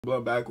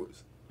blunt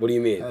backwards. What do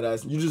you mean?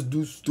 You just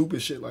do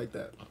stupid shit like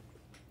that.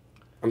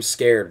 I'm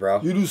scared,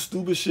 bro. You do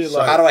stupid shit so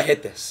like... how do I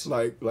hit this?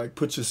 Like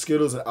put your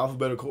Skittles in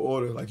alphabetical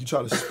order. Like you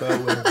try to spell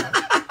whatever.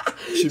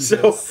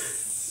 So,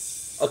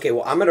 okay,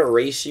 well, I'm going to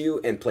race you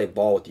and play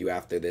ball with you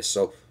after this.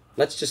 So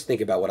let's just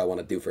think about what I want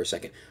to do for a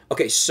second.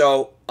 Okay,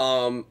 so,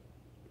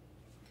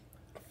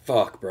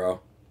 fuck, bro.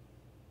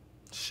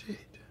 Shit.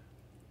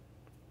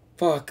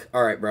 Fuck.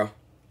 All right, bro.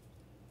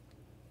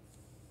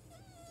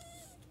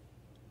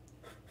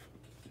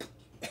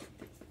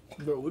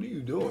 Bro, what are you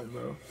doing,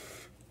 bro?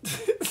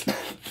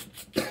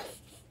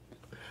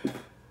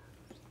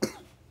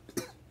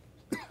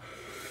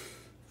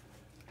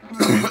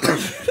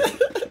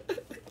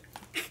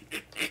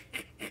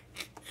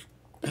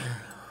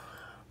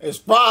 It's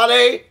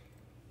Friday.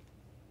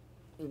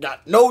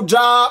 Got no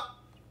job.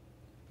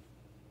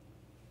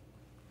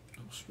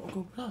 Smoke a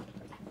blunt.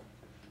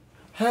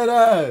 Head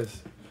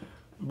ass.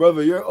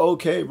 Brother, you're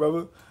okay,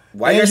 brother.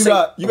 Why and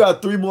you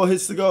got 3 more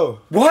hits to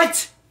go.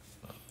 What?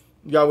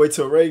 You gotta wait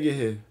till Ray get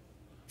here.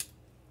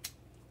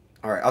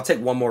 All right, I'll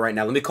take one more right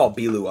now. Let me call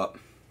Bilu up.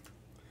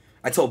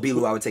 I told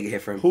Bilu I would take a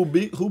hit for him. Who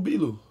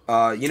Bilu?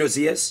 You know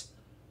Zias?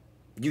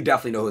 You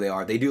definitely know who they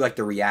are. They do like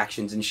the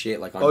reactions and shit.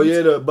 Like on YouTube.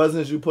 Yeah, the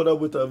buzzings you put up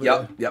with the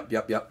other Yep.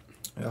 Yeah,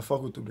 I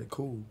fuck with them. They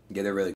cool. Yeah, they're really